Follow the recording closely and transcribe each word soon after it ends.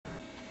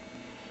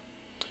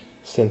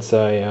since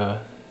I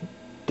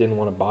didn't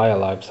want to buy a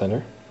live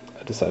center,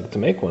 I decided to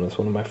make one. It's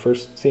one of my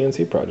first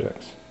CNC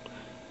projects.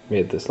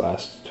 Made this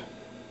last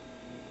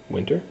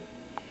winter.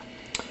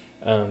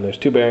 There's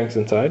two bearings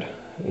inside,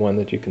 one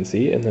that you can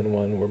see, and then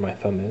one where my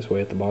thumb is,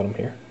 way at the bottom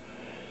here,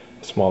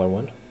 a smaller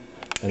one.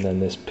 And then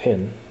this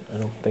pin, I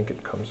don't think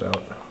it comes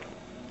out.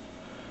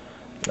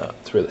 No,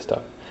 it's really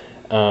stuck.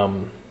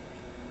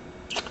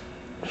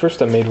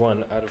 First I made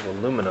one out of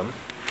aluminum,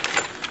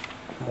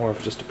 more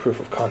of just a proof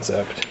of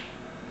concept.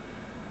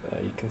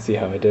 You can see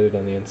how I did it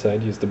on the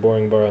inside. Used the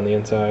boring bar on the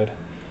inside.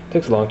 It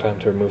takes a long time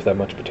to remove that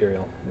much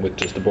material with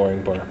just a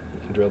boring bar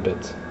and drill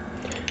bits.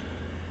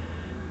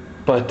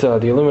 But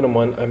the aluminum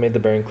one, I made the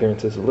bearing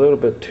clearances a little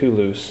bit too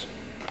loose,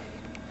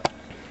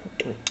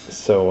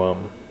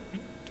 so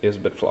it was a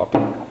bit floppy.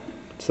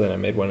 So then I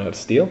made one out of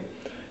steel,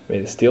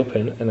 made a steel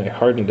pin, and I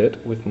hardened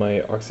it with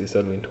my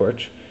oxyacetylene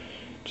torch.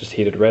 Just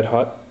heated red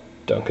hot,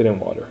 dunk it in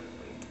water.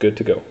 Good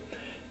to go.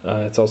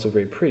 It's also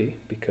very pretty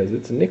because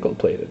it's nickel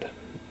plated.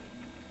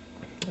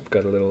 I've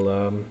got a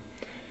little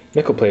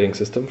nickel plating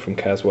system from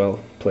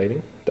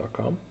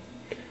caswellplating.com.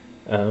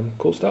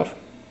 Cool stuff.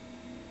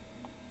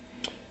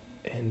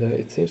 And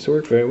it seems to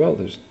work very well.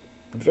 There's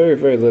very,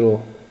 very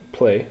little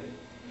play.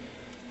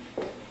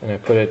 And I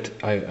put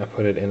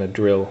it in a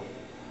drill.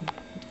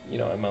 You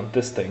know, I mount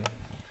this thing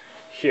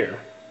here,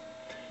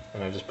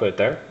 and I just put it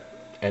there.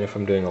 And if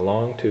I'm doing a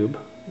long tube,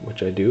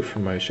 which I do for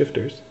my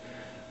shifters,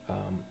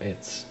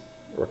 it's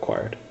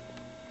required.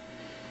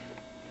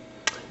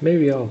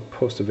 Maybe I'll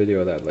post a video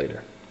of that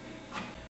later.